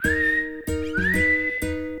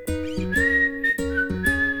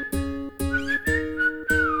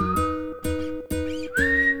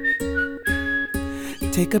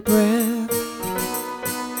Take a breath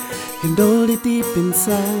and hold it deep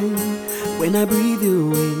inside. When I breathe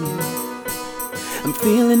you in, I'm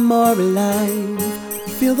feeling more alive.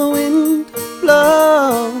 Feel the wind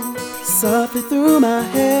blow softly through my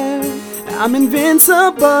hair. I'm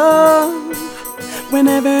invincible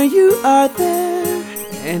whenever you are there.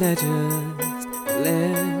 And I just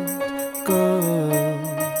let go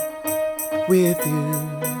with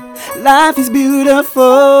you. Life is beautiful.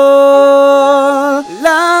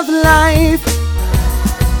 Love life.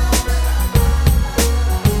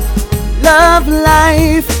 Love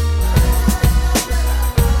life.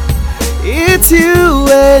 It's you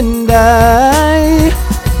and I.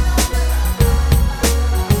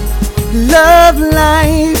 Love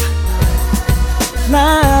life.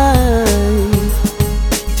 Life.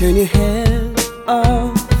 Turn your head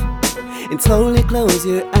off and slowly close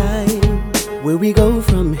your eyes. Where we go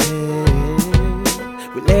from here,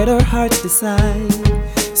 we let our hearts decide.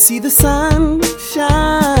 See the sun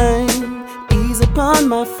shine, ease upon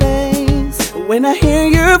my face. When I hear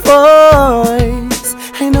your voice,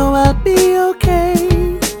 I know I'll be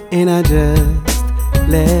okay. And I just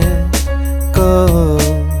let go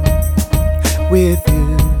with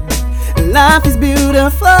you. Life is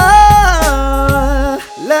beautiful.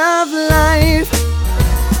 Love life.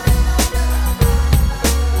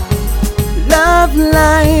 Love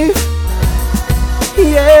life,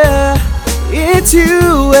 yeah, it's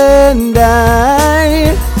you and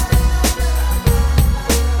I.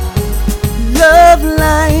 Love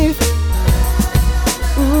life,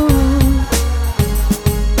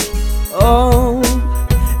 oh,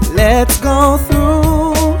 let's go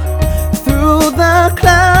through the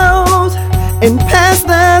clouds and past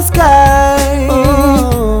the sky.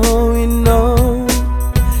 Oh, we know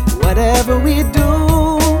whatever we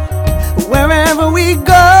do, wherever we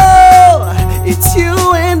go, it's you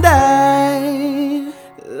and I.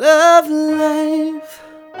 Love life.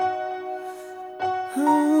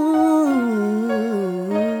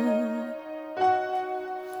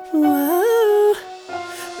 Wow.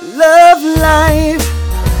 Love life.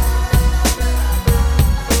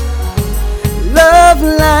 Love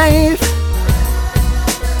life.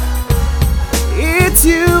 It's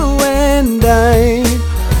you and I.